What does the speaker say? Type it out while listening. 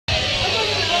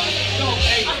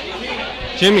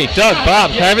Jimmy, Doug, Bob,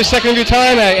 can I have a second of your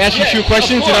time? I ask you a few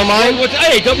questions, you don't mind?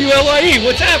 Hey, WLIE,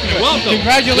 what's happening? Welcome.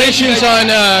 Congratulations on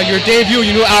your debut,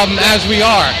 your new album, As We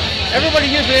Are.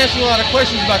 Everybody here's been asking a lot of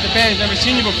questions about the band. Never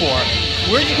seen you before.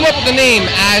 Where did you come up with the name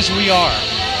As We Are?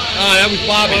 That was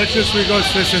Bobby. Well, it's just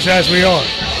this is As We Are.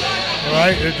 All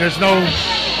right? There's no,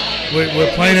 we're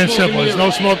plain and simple. There's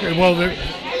no smoke. Well,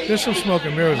 there's some smoke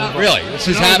and mirrors. Really? This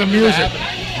is happening. The music.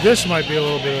 This might be a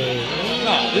little bit.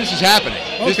 No, this is happening.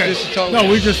 Okay. This is totally no,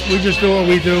 we just do what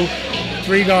we do.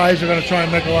 3 guys are going to try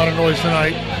and make a lot of noise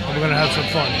tonight, and we're going to have some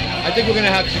fun. I think we're going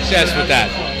to have success with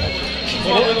that. That's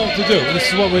what we love to do. This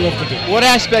is what we love to do. What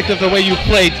aspect of the way you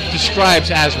play describes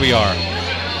As We Are?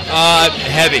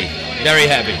 Heavy. Very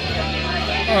heavy.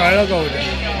 All right, I'll go with that.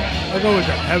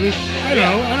 Heavy? I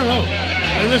don't know.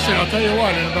 Hey, listen, I'll tell you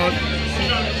what, in about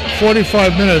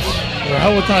 45 minutes,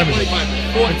 what time is it?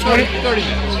 30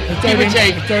 minutes. Give or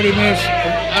take. 30 minutes.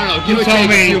 I don't know, give or take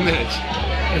a few minutes.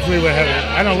 If we were heavy.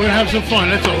 I know, we're going to have some fun,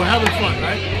 that's all. We're having fun,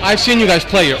 right? I've seen you guys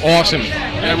play, you're awesome.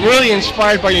 And I'm really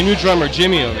inspired by your new drummer,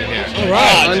 Jimmy, over here. All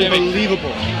right.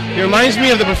 Unbelievable. He reminds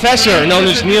me of the professor known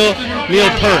as Neil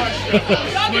Peart.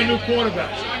 That's my new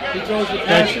quarterback. He throws the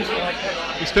passes.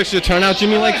 Expect you to turn out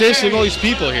Jimmy like this? Look at all these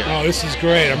people here. Oh, this is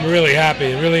great. I'm really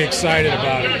happy, really excited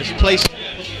about it. This place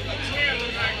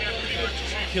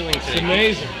killing today. It's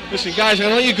amazing. Listen, guys, I'm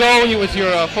going to let you go with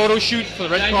your photo shoot for the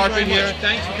red carpet here.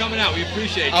 Thanks for coming out. We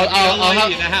appreciate it. I'll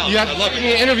have, in the house. you have to give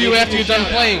me an interview after you're done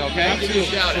playing, okay?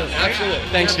 Absolutely. Absolutely.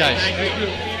 Thanks, guys.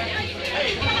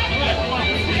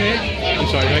 I'm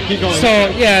sorry, can I keep going? So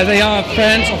yeah, they are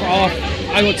friends of our,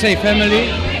 I would say,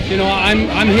 family. You know,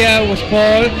 I'm here with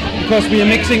Paul because we are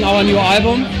mixing our new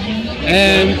album,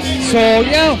 and so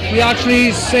yeah, we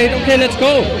actually said, okay, let's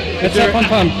go. Let's have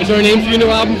fun. Is there a name for your new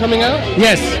album coming out?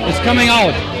 Yes, it's coming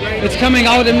out. It's coming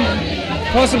out in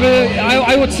possible.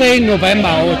 I would say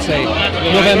November.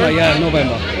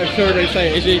 November. Third,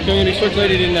 is it going to be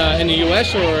circulated in the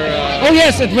U.S. or? Oh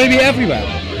yes, it will be everywhere.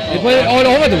 It will all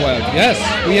over the world. Yes,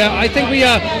 I think we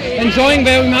are enjoying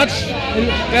very much.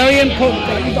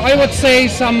 I would say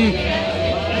some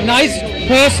nice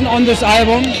person on this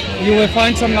album. You will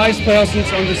find some nice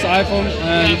persons on this album.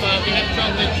 And we have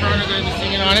Dolan Turner going to be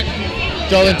singing on it.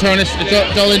 Dolan Turner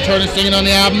singing on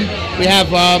the album. We have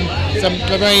some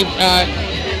very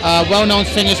well-known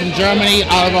singers from Germany: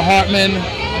 Oliver Hartmann,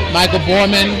 Michael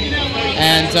Borman,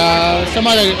 and some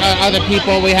other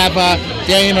people. We have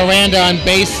Daniel Miranda on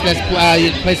bass that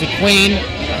plays with Queen,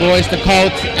 Boys the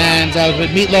Cult, and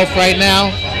with Meatloaf right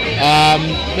now.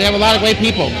 We have a lot of great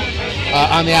people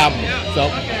on the album. So,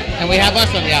 and we have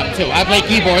us on the album too. I play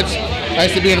keyboards. I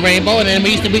used to be in Rainbow, and then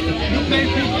we used to be. You play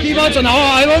keyboards on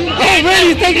our album? Oh,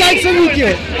 really? Thank nice to meet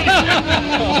you.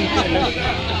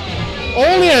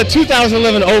 Only a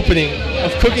 2011 opening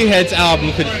of Cookie Head's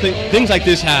album could things like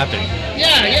this happen.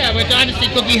 Yeah, we're glad to see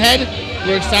Cookie Head.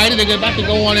 We're excited. They're about to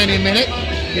go on any minute.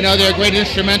 You know, they're a great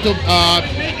instrumental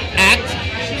act.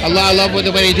 I love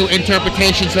the way they do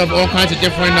interpretations of all kinds of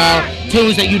different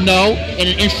tunes that you know in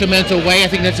an instrumental way. I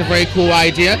think that's a very cool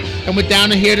idea, and we're down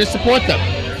here to support them.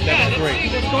 That's great.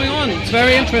 What's going on? It's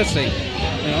very interesting.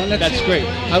 That's great.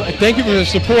 Thank you for the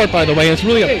support, by the way. It's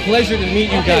really a pleasure to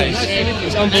meet you guys.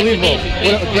 It's unbelievable.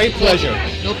 What a great pleasure.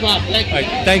 No problem. Thank you. All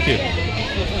right, thank you.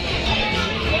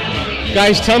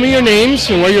 Guys, tell me your names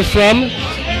and where you're from,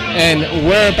 and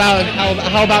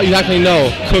how about you actually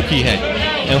know Cookie Head,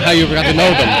 and how you got to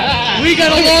know them. We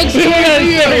got a long story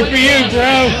for you,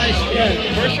 bro.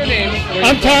 What's your name?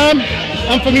 I'm Tom.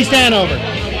 I'm from East Hanover.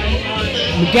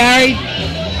 Gary.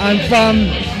 I'm from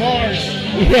Mars.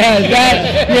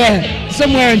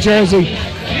 Somewhere in Jersey.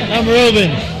 I'm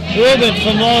Ruben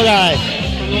from Lodi.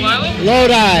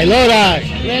 Lodi.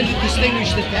 Land of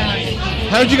distinguished Italian.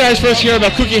 How did you guys first hear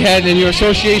about Cookie Head and your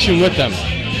association with them?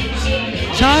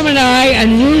 Tom and I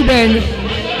and Ruben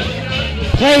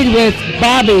played with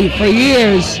Bobby for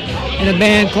years in a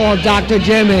band called Dr.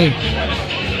 Jimmy.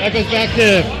 That goes back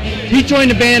to, he joined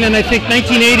the band in I think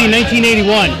 1980,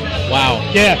 1981. Wow.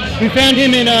 Yeah, we found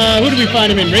him in, who did we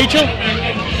find him in, Rachel?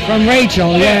 From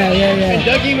Rachel, yeah. And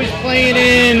Dougie was playing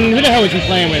in, who the hell was he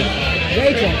playing with?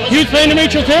 Rachel. He was playing in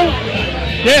Rachel too?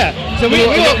 Yeah, so we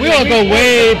all go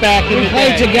way back in the day. We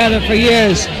played together for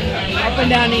years, up and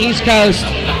down the East Coast.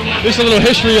 There's a little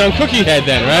history on Cookie Head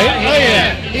then, right? Oh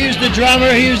yeah, he was the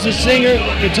drummer, he was the singer,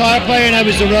 guitar player, and I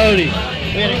was the roadie.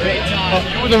 We had a great time.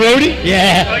 Oh, the roadie?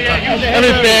 Yeah.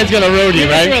 Every band's got a roadie,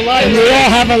 right? And we all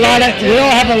have a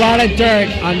lot of dirt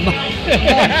on.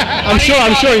 I'm sure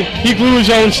he grew his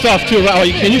own stuff too.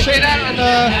 Right? Can you say that on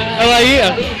LIE?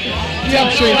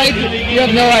 You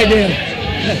have no idea.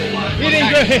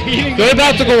 They're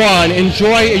about to go on.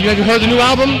 Enjoy. Have you heard the new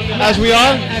album, As We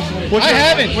Are? I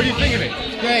haven't. What do you think of it?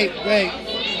 Great.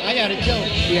 I got it too.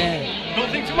 Yeah. Don't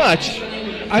think too much.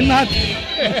 I'm not.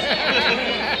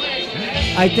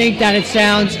 I think that it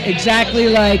sounds exactly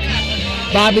like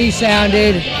Bobby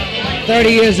sounded 30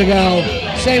 years ago.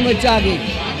 Same with Dougie.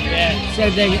 Yeah.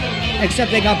 Same thing,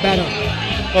 except they got better.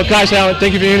 Well, guys, Alan,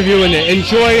 thank you for the interview and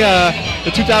enjoy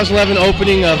the 2011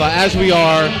 opening of As We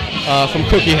Are from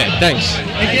Cookie Head. Thanks.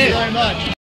 Thank you very much.